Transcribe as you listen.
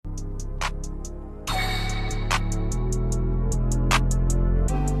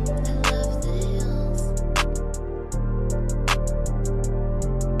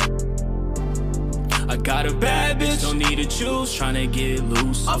Got a bad bitch, don't need to choose. Tryna get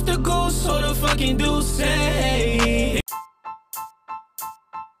loose. Off the goose, so the fucking do say.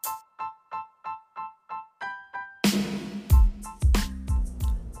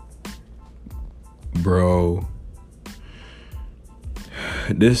 Bro,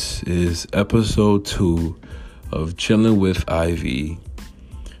 this is episode 2 of Chilling with Ivy,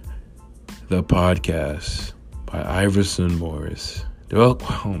 the podcast by Iverson Morris.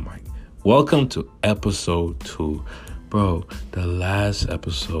 Welcome to episode 2. Bro, the last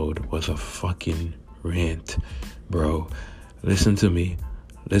episode was a fucking rant. Bro, listen to me.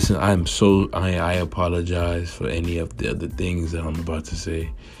 Listen, I apologize for any of the other things that I'm about to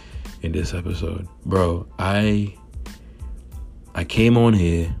say in this episode. Bro, I came on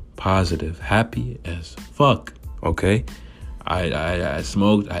here positive, happy as fuck, okay? I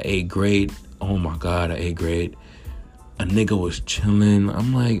smoked, I ate great. Oh my God, I ate great. A nigga was chilling.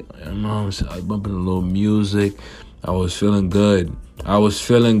 I'm like, I was bumping a little music. I was feeling good,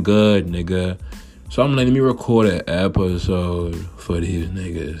 nigga. So I'm like, let me record an episode for these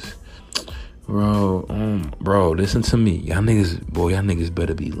niggas. Bro, listen to me. Y'all niggas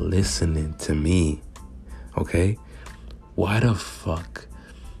better be listening to me. Okay? Why the fuck?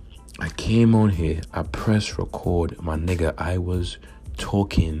 I came on here, I pressed record. My nigga, I was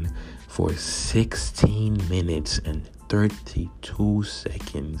talking for 16 minutes and 32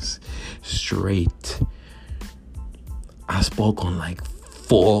 seconds straight. I spoke on like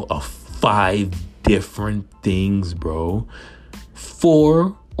 4 or 5 different things, bro.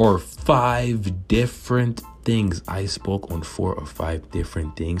 4 or 5 different things. I spoke on 4 or 5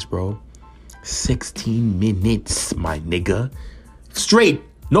 different things, bro. 16 minutes, my nigga. Straight.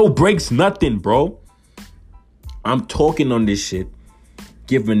 No breaks, nothing, bro. I'm talking on this shit.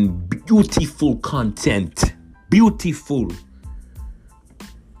 Giving beautiful content. Beautiful.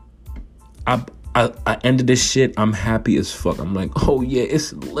 I ended this shit. I'm happy as fuck. I'm like, oh yeah,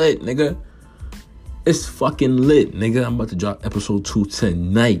 it's lit, nigga. It's fucking lit, nigga. I'm about to drop episode 2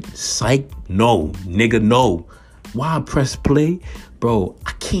 tonight. Psych? No, nigga, no. Why I press play? Bro,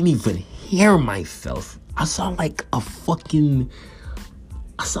 I can't even hear myself. I sound like a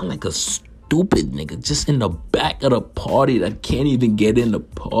stupid nigga just in the back of the party that can't even get in the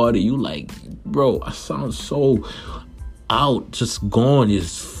party. You like, bro, I sound so out, just gone,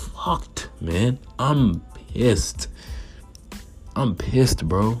 just fucked, man. I'm pissed,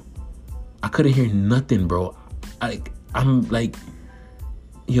 bro. I couldn't hear nothing, bro. I'm like,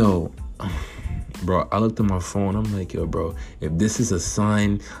 yo, bro, I looked at my phone. I'm like, yo, bro, if this is a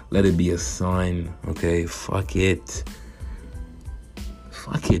sign, let it be a sign, okay? Fuck it.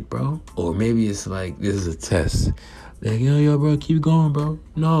 Fuck it, bro. Or maybe it's like, this is a test. Like, yo, bro, keep going, bro.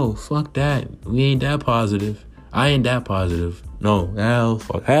 No, fuck that. We ain't that positive. I ain't that positive. No, hell,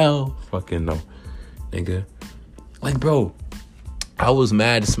 fucking no, nigga. Like, bro, I was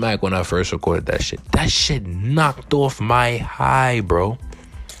mad smack when I first recorded that shit. That shit knocked off my high, bro.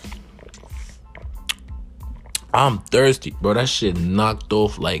 I'm thirsty, bro. That shit knocked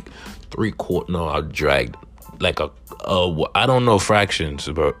off like 3/4. No, I dragged like I don't know fractions,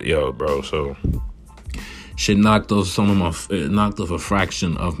 but yo, bro. So shit knocked off a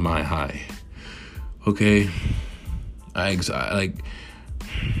fraction of my high. Okay,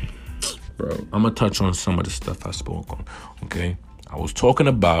 bro. I'm gonna touch on some of the stuff I spoke on. Okay. I was talking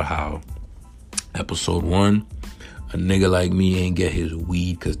about how episode 1, a nigga like me ain't get his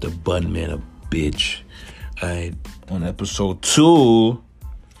weed because the Budman a bitch. Alright, on episode 2,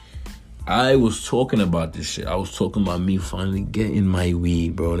 I was talking about this shit. I was talking about me finally getting my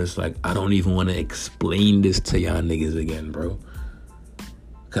weed, bro. And it's like, I don't even want to explain this to y'all niggas again, bro.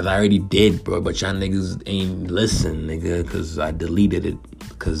 Because I already did, bro. But y'all niggas ain't listen, nigga. Because I deleted it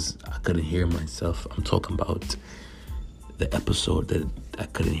because I couldn't hear myself. I'm talking about the episode that I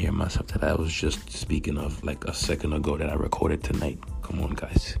couldn't hear myself, that I was just speaking of like a second ago, that I recorded tonight. Come on,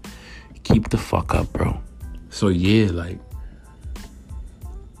 guys. Keep the fuck up, bro. So yeah, like,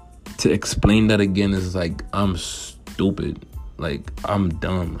 to explain that again is like, I'm stupid. Like, I'm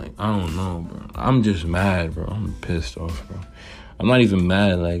dumb. Like, I don't know, bro. I'm just mad, bro. I'm pissed off, bro. I'm not even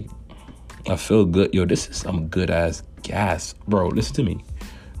mad. Like, I feel good. Yo, this is some good ass gas. Bro, listen to me.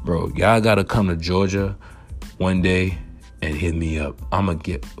 Bro, y'all gotta come to Georgia one day and hit me up. I'ma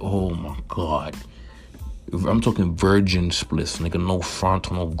get, oh my God. I'm talking virgin splits, nigga. No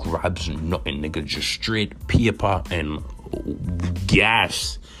frontal, no grabs, nothing, nigga. Just straight peepa and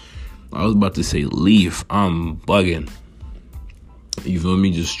gas. I was about to say leaf. I'm bugging. You feel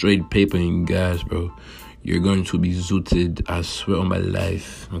me? Just straight paper and gas, bro. You're going to be zooted, I swear on my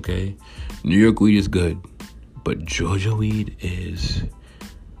life, okay? New York weed is good, but Georgia weed is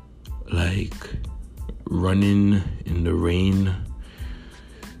like running in the rain,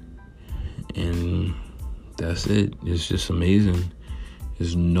 and that's it. It's just amazing.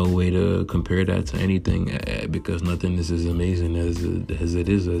 There's no way to compare that to anything because nothing is as amazing as it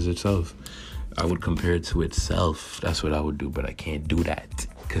is as itself. I would compare it to itself. That's what I would do, but I can't do that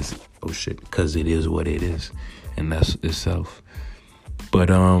because it is what it is, and that's itself.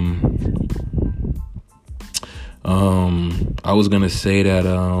 But I was gonna say that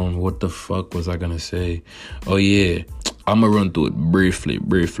what the fuck was I gonna say? Oh yeah, I'm gonna run through it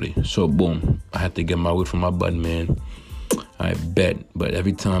briefly. So boom, I had to get my weed from my Budman. I bet, but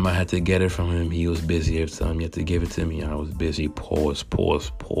every time I had to get it from him, he was busy. Every time he had to give it to me, I was busy. Pause.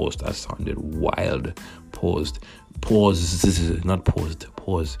 That sounded wild. Pause. Not paused.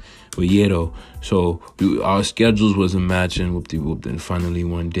 Pause. But yeah, though. So our schedules wasn't matching. Whoop-de-whoop. Then finally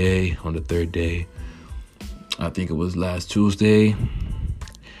one day, on the third day, I think it was last Tuesday,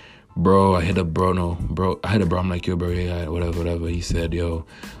 I hit a bro. I'm like, yo, bro, yeah, whatever. He said, yo,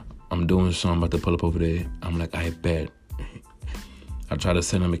 I'm doing something, I'm about to pull up over there. I'm like, I bet. I tried to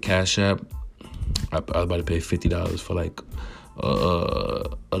send him a Cash App. I was about to pay $50 for like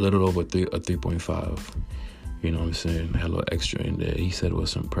a little over 3.5. You know what I'm saying? Had a little extra in there. He said, with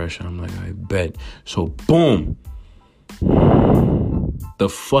some pressure. I'm like, I bet. So boom, the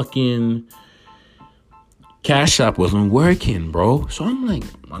fucking Cash App wasn't working, bro. So I'm like,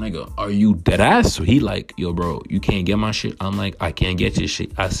 my nigga, are you dead ass? So he like, yo, bro, you can't get my shit. I'm like, I can't get your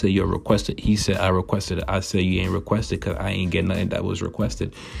shit. I said, you're requested. He said, I requested it. I said, you ain't requested because I ain't get nothing that was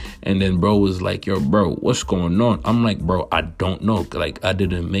requested. And then bro was like, yo, bro, what's going on? I'm like, bro, I don't know. Like, I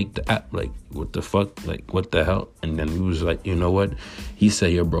didn't make the app. Like, what the fuck? Like, what the hell? And then he was like, you know what? He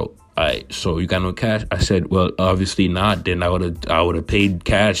said, yo, bro, alright, so you got no cash? I said, well, obviously not. Then I would have paid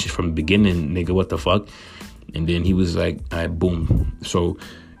cash from the beginning, nigga. What the fuck? And then he was like, all right, boom. So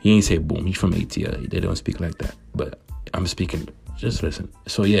he ain't say boom. He's from ATL. They don't speak like that. But I'm speaking. Just listen.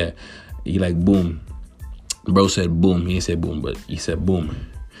 So yeah, he like boom. Bro said boom. He ain't say boom, but he said boom.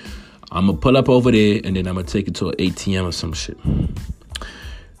 I'm going to pull up over there and then I'm going to take it to an ATM or some shit.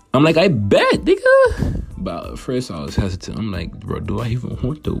 I'm like, I bet, nigga. But at first I was hesitant. I'm like, bro, do I even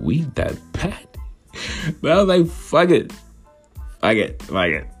want the weed that bad? But I was like, fuck it.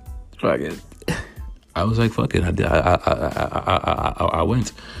 I was like, fuck it. I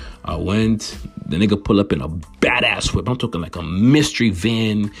went. The nigga pull up in a badass whip. I'm talking like a mystery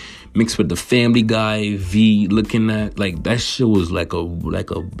van mixed with the Family Guy V. Looking at like that shit was like a hoop. What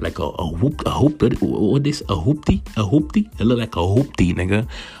this? A hoopty? It looked like a hoopty, nigga.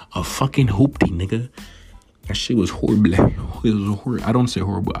 A fucking hoopty, nigga. That shit was horrible. It was horrible. I don't say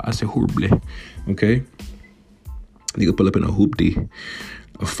horrible. I say horrible. Okay. Nigga pull up in a hoopty.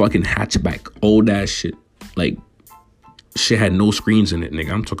 A fucking hatchback, old ass shit. Like, shit had no screens in it,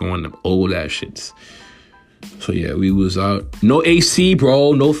 nigga. I'm talking one of them old ass shits. So yeah, we was out. No AC,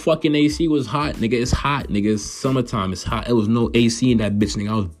 bro. No fucking AC. It was hot, nigga. It's hot, nigga. It's summertime. It's hot. It was no AC in that bitch, nigga.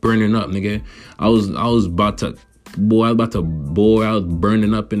 I was burning up, nigga. I was about to I was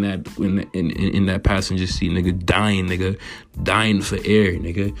burning up in that passenger seat, nigga. Dying for air,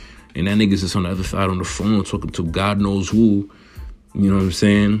 nigga. And that nigga's just on the other side on the phone talking to God knows who. You know what I'm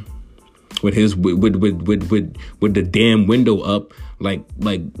saying? With his with the damn window up, like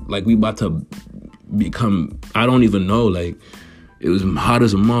we about to become. I don't even know. Like it was hot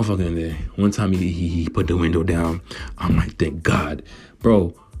as a motherfucker in there. One time he put the window down. I'm like, thank God,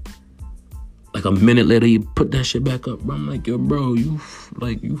 bro. Like a minute later, he put that shit back up. Bro. I'm like, yo, bro, you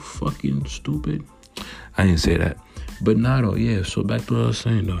fucking stupid. I didn't say that, but nah, though. Yeah. So back to what I was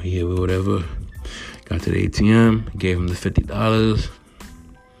saying though. Yeah, whatever. Got to the ATM, gave him the $50.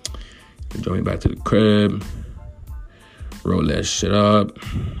 Drove me back to the crib, rolled that shit up.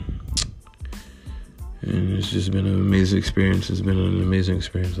 And it's just been an amazing experience.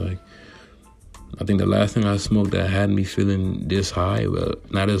 Like, I think the last thing I smoked that had me feeling this high, well,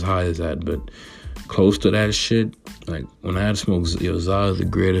 not as high as that, but close to that shit. Like, when I had smoked, Zah is the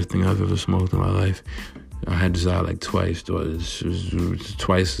greatest thing I've ever smoked in my life. I had Zah like twice. It was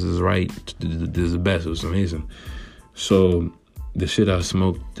twice as right. This is the best. It was amazing. So the shit I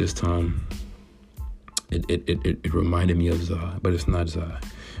smoked this time, it reminded me of Zah, but it's not Zah.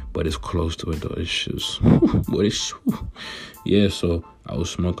 But it's close to it though. It's just, yeah. So I was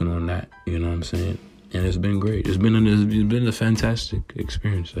smoking on that. You know what I'm saying? And it's been great. It's been a fantastic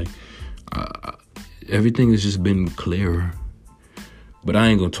experience. Like everything has just been clearer. But I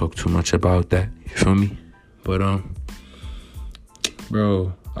ain't gonna talk too much about that. You feel me? But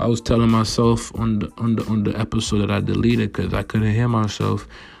bro, I was telling myself on the episode that I deleted because I couldn't hear myself.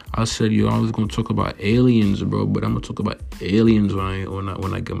 I said, yo, I was gonna talk about aliens, bro, but I'm gonna talk about aliens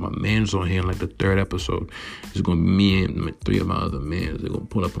when I get my mans on here in like the 3rd episode. It's gonna be me and 3 of my other mans. They're gonna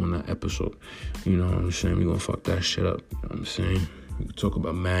pull up on that episode. You know what I'm saying? We gonna fuck that shit up. You know what I'm saying? We can talk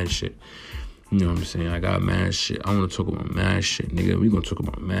about mad shit. You know what I'm saying? I got mad shit. I wanna talk about mad shit, nigga. We gonna talk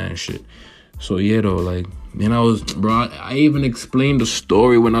about mad shit. So yeah, though, like, man, I even explained the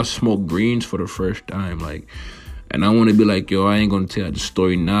story when I smoked greens for the first time, like, and I want to be like, yo, I ain't gonna tell the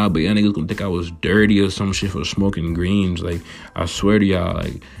story now, but y'all niggas gonna think I was dirty or some shit for smoking greens. Like, I swear to y'all,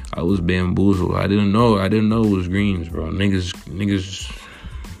 like, I was bamboozled. I didn't know it was greens, bro. Niggas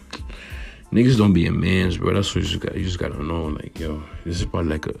don't be a mans, bro. That's what you just gotta know. Like, yo, this is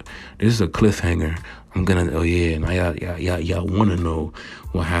probably this is a cliffhanger. I'm gonna, oh yeah, now y'all wanna know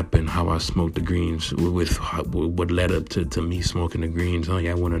what happened, how I smoked the greens, with what led up to me smoking the greens, huh?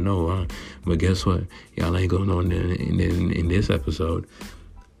 Y'all wanna know, huh? But guess what? Y'all ain't gonna know in this episode.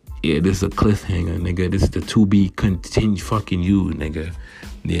 Yeah, this is a cliffhanger, nigga. This is the to be continued fucking you, nigga.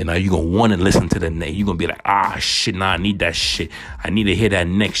 Yeah, now you gonna want to listen to the next. You gonna be like, shit, nah, I need that shit. I need to hear that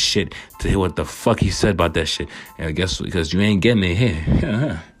next shit to hear what the fuck he said about that shit. And I guess because you ain't getting it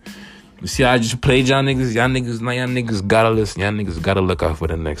here. You see how I just played y'all niggas? Y'all niggas gotta listen. Y'all niggas gotta look out for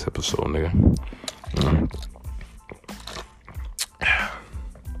the next episode, nigga.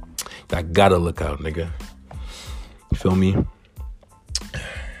 I gotta look out, nigga. You feel me?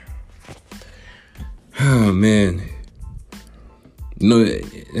 Oh, man. No,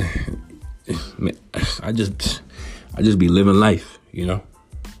 man, I just be living life, you know?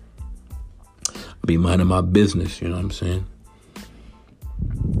 I be minding my business, you know what I'm saying?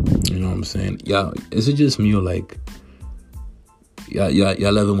 You know what I'm saying? Y'all, is it just me or like,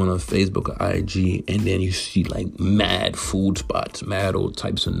 y'all ever went on Facebook or IG and then you see like mad food spots, mad old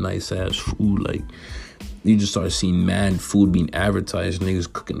types of nice ass food, like, you just start seeing mad food being advertised,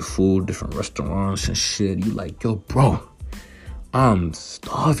 niggas cooking food, different restaurants and shit. You like, yo, bro, I'm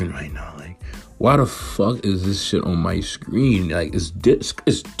starving right now. Like, why the fuck is this shit on my screen? Like, it's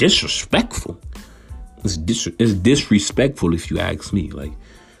disrespectful. It's disrespectful if you ask me. Like,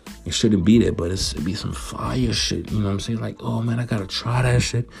 it shouldn't be there, but it'd be some fire shit. You know what I'm saying? Like, oh man, I gotta try that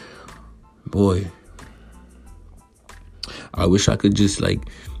shit. Boy, I wish I could just like,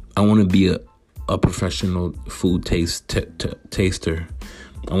 I want to be a professional food taster.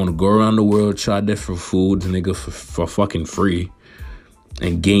 I want to go around the world, try different foods, nigga, for fucking free,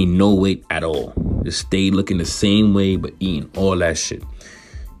 and gain no weight at all. Just stay looking the same way, but eating all that shit.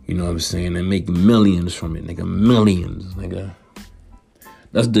 You know what I'm saying? And make millions from it, nigga. Millions, nigga.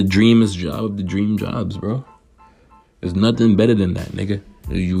 That's the dreamest job of the dream jobs, bro. There's nothing better than that, nigga.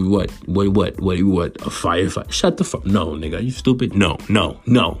 You what? A firefighter? Shut the fuck. No, nigga. Are you stupid? No.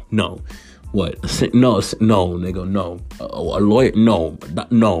 What? No, nigga, no. A lawyer? No,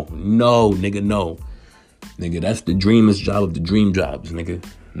 nigga, no. Nigga, that's the dreamest job of the dream jobs, nigga.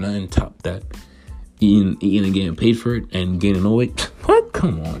 Nothing top that. Eating and getting paid for it and gaining no weight. What?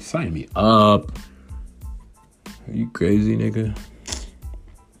 Come on, sign me up. Are you crazy, nigga?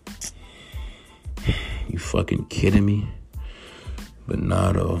 You fucking kidding me? But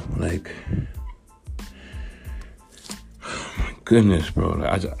nah, though, like, oh my goodness, bro.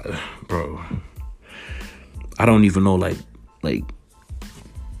 Like, bro, I don't even know, like,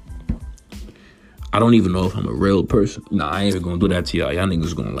 I don't even know if I'm a real person. Nah, I ain't even gonna do that to y'all. Y'all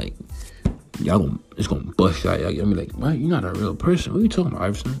niggas gonna, like, it's gonna bust y'all. Y'all be like, what? You're not a real person. What are you talking about,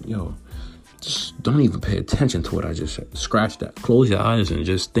 Iverson? Yo, just don't even pay attention to what I just said. Scratch that. Close your eyes and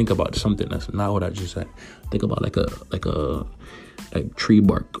just think about something that's not what I just said. Think about like tree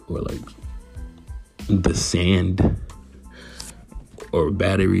bark or like the sand or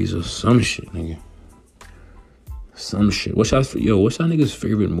batteries or some shit, nigga. Some shit. What's y'all niggas'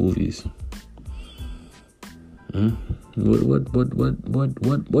 favorite movies? What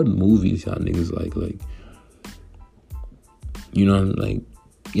movies y'all niggas like? Like, you know, like,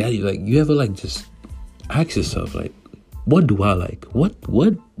 yeah, like, you ever like just ask yourself, like, what do I like? What do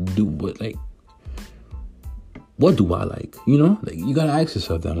I like? You know, like, you gotta ask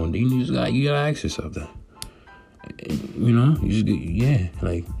yourself that one day. You gotta ask yourself that. You know,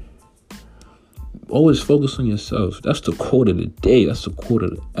 like, always focus on yourself. That's the quote of the day. That's the quote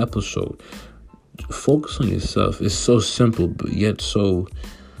of the episode. Focus on yourself. It's so simple, but yet so,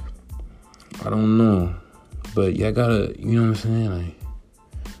 I don't know. But you gotta, you know what I'm saying? Like,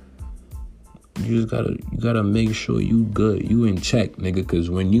 you gotta make sure you good. You in check, nigga. Because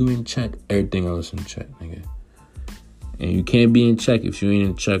when you in check, everything else in check, nigga. And you can't be in check if you ain't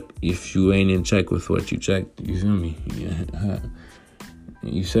in check. If you ain't in check with what you checked, you feel me? Yeah.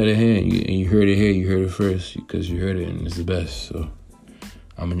 You said it here, and you heard it here. You heard it first because you heard it, and it's the best. So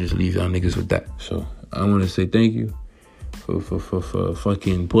I'm gonna just leave y'all niggas with that. So I want to say thank you for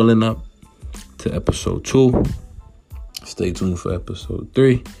fucking pulling up to episode 2. Stay tuned for episode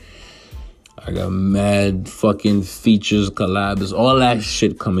 3. I got mad fucking features, collabs, all that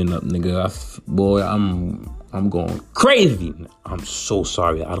shit coming up, nigga. I'm going crazy. I'm so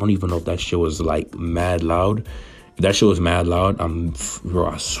sorry. I don't even know if that shit was like mad loud. If that shit was mad loud, bro,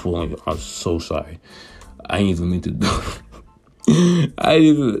 I swear, I'm so sorry. I ain't even mean to do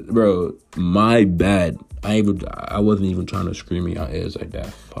bro, my bad. I wasn't even trying to scream in your ears like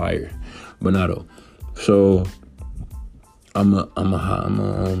that. Fire. But not though. So I'm gonna talk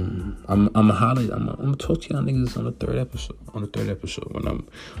to y'all niggas on the third episode. When I'm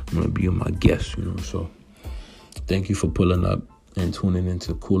gonna be my guest, you know. So thank you for pulling up and tuning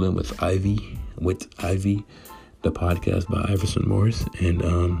into Coolin with Ivy, the podcast by Iverson Morris, and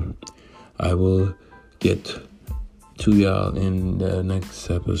I will get to y'all in the next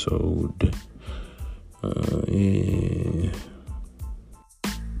episode. Yeah.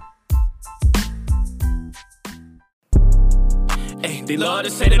 They love to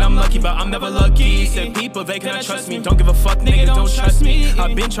say that I'm lucky, but I'm never lucky. Said people, they cannot trust me. Don't give a fuck, nigga, don't trust me.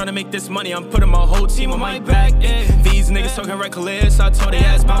 I've been trying to make this money, I'm putting my whole team on my back. These niggas talking reckless, I told they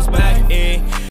ass bounce back.